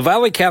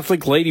Valle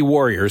Catholic Lady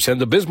Warriors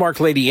and the Bismarck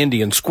Lady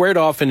Indians squared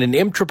off in an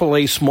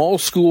MAAA small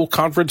school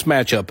conference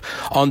matchup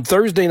on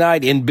Thursday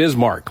night in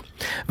Bismarck.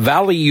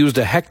 Valle used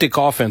a hectic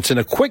offense and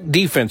a quick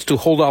defense to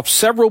hold off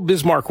several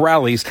Bismarck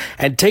rallies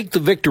and take the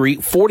victory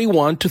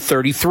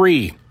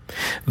 41-33.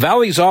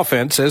 Valle's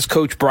offense, as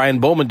Coach Brian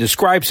Bowman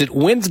describes it,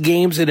 wins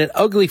games in an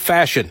ugly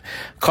fashion,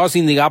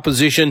 causing the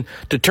opposition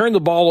to turn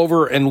the ball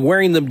over and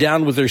wearing them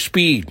down with their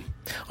speed.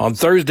 On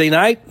Thursday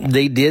night,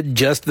 they did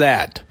just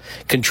that,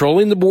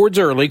 controlling the boards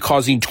early,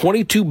 causing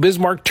 22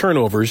 Bismarck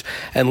turnovers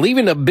and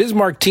leaving a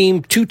Bismarck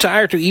team too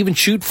tired to even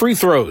shoot free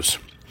throws.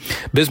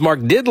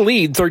 Bismarck did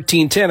lead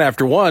 13-10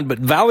 after one, but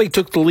Valle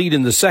took the lead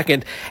in the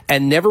second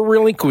and never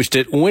relinquished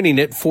it, winning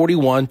it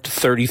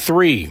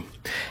 41-33.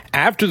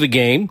 After the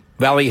game,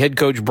 Valle head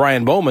coach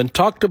Brian Bowman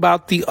talked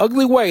about the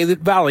ugly way that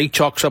Valle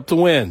chalks up the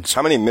wins.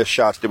 How many missed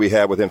shots did we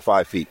have within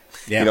 5 feet?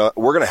 Yeah.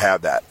 We're going to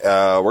have that.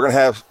 We're going to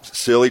have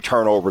silly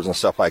turnovers and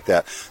stuff like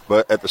that.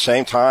 But at the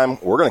same time,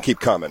 we're going to keep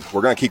coming.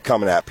 We're going to keep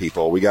coming at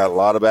people. We got a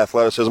lot of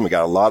athleticism. We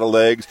got a lot of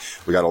legs.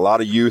 We got a lot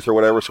of youth or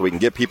whatever, so we can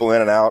get people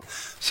in and out.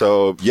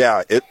 So,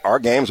 yeah, our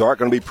games aren't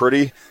going to be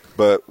pretty,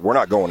 but we're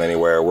not going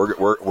anywhere. We're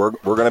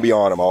going to be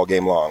on them all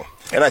game long.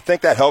 And I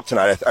think that helped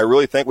tonight. I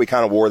really think we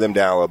kind of wore them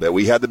down a little bit.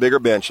 We had the bigger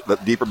bench, the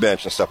deeper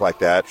bench and stuff like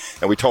that,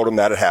 and we told them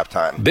that at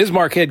halftime.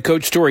 Bismarck head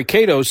coach Story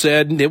Cato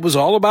said it was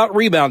all about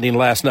rebounding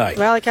last night.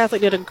 Valle Catholic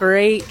did a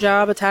great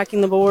job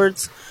attacking the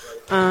boards.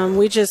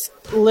 We just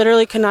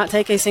literally could not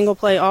take a single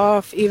play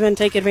off, even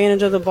take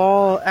advantage of the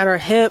ball at our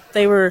hip.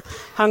 They were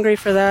hungry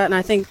for that, and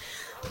I think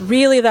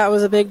really that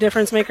was a big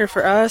difference maker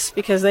for us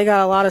because they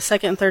got a lot of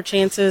second and third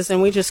chances,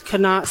 and we just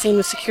could not seem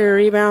to secure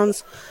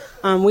rebounds.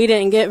 We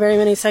didn't get very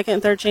many second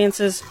and third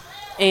chances,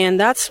 and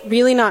that's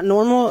really not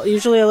normal.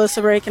 Usually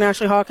Alyssa Brake and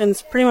Ashley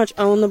Hawkins pretty much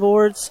own the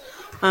boards,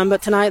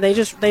 but tonight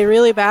they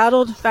really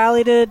battled.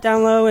 Valle did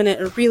down low, and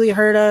it really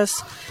hurt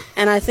us,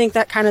 and I think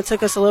that kind of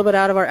took us a little bit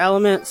out of our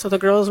element. So the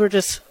girls were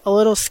just a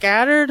little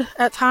scattered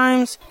at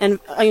times, and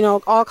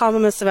all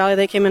compliments to Valle.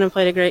 They came in and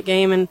played a great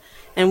game,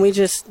 and we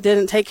just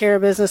didn't take care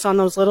of business on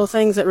those little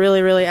things that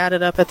really, really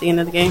added up at the end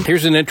of the game.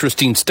 Here's an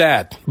interesting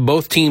stat.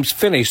 Both teams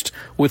finished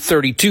with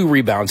 32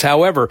 rebounds.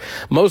 However,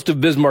 most of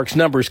Bismarck's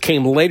numbers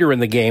came later in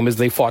the game as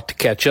they fought to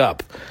catch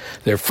up.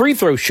 Their free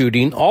throw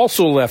shooting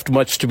also left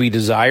much to be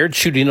desired,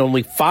 shooting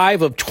only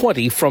 5 of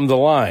 20 from the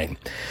line.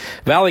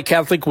 Valle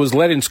Catholic was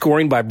led in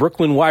scoring by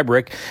Brooklyn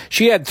Wybrick.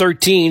 She had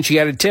 13. She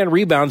added 10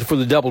 rebounds for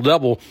the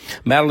double-double.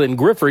 Madeline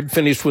Grifford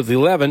finished with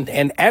 11,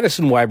 and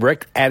Addison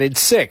Wybrick added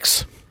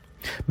 6.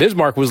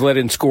 Bismarck was led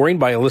in scoring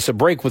by Alyssa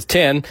Brake with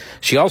 10.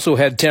 She also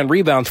had 10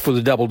 rebounds for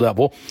the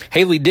double-double.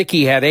 Haley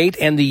Dickey had 8,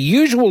 and the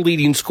usual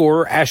leading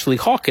scorer, Ashley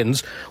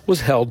Hawkins,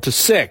 was held to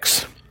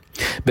 6.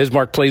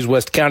 Bismarck plays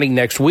West County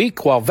next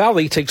week, while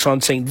Valle takes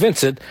on St.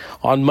 Vincent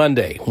on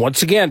Monday.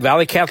 Once again,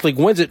 Valle Catholic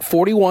wins it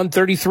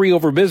 41-33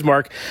 over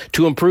Bismarck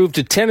to improve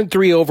to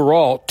 10-3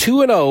 overall,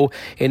 2-0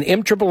 in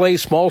MAAA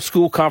small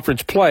school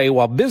conference play,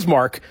 while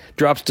Bismarck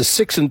drops to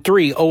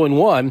 6-3,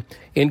 0-1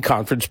 in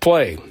conference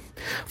play.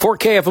 For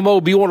KFMO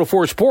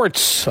B104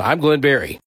 Sports, I'm Glenn Berry.